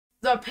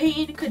The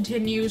pain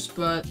continues,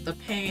 but the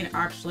pain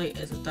actually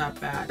isn't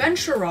that bad. Ben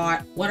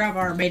Chiarot, one of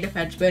our main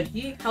defensemen,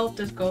 he helped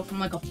us go from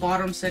like a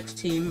bottom 6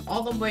 team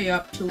all the way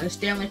up to a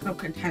Stanley Cup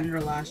contender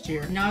last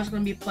year. Now he's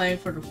going to be playing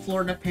for the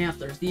Florida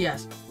Panthers.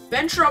 Yes,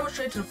 Ben Chiarot was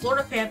traded to the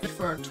Florida Panthers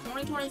for a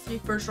 2023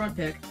 first-round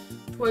pick,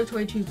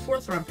 2022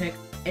 fourth-round pick,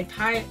 and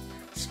Ty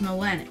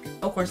Smilanic.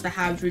 Of course, the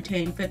Habs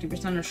retained 50%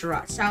 of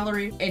Chiarot's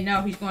salary, and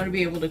now he's going to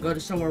be able to go to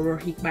somewhere where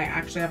he might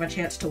actually have a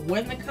chance to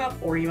win the cup,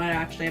 or he might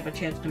actually have a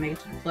chance to make it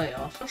to the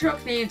playoffs. Montreal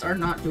Canadiens are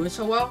not doing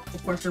so well.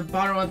 Of course, they're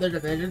bottom of their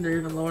division. They're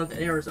even lower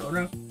than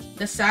Arizona.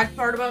 The sad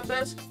part about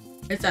this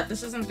is that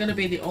this isn't going to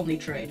be the only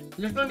trade.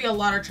 There's going to be a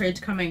lot of trades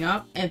coming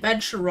up, and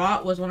Ben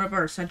Chiarot was one of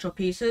our essential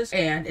pieces,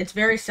 and it's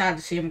very sad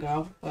to see him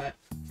go, but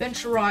Ben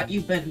Chiarot,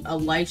 you've been a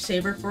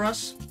lifesaver for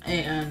us,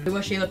 and we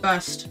wish you the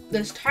best.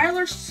 This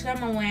Tyler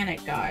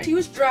Semilanic guy, he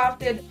was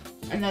drafted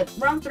in the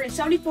round 3,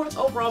 74th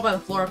overall by the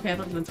Florida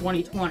Panthers in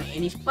 2020,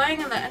 and he's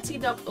playing in the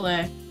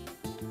NCAA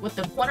with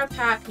the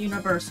Quinnipiac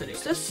University.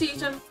 This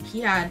season,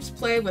 he's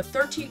played with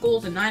 13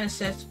 goals and 9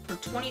 assists for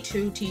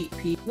 22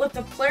 TP. With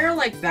a player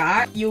like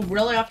that, you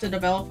really have to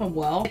develop him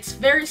well. It's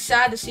very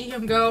sad to see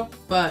him go,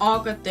 but all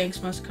good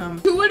things must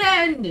come to an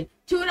end!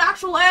 To an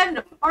actual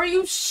end! Are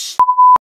you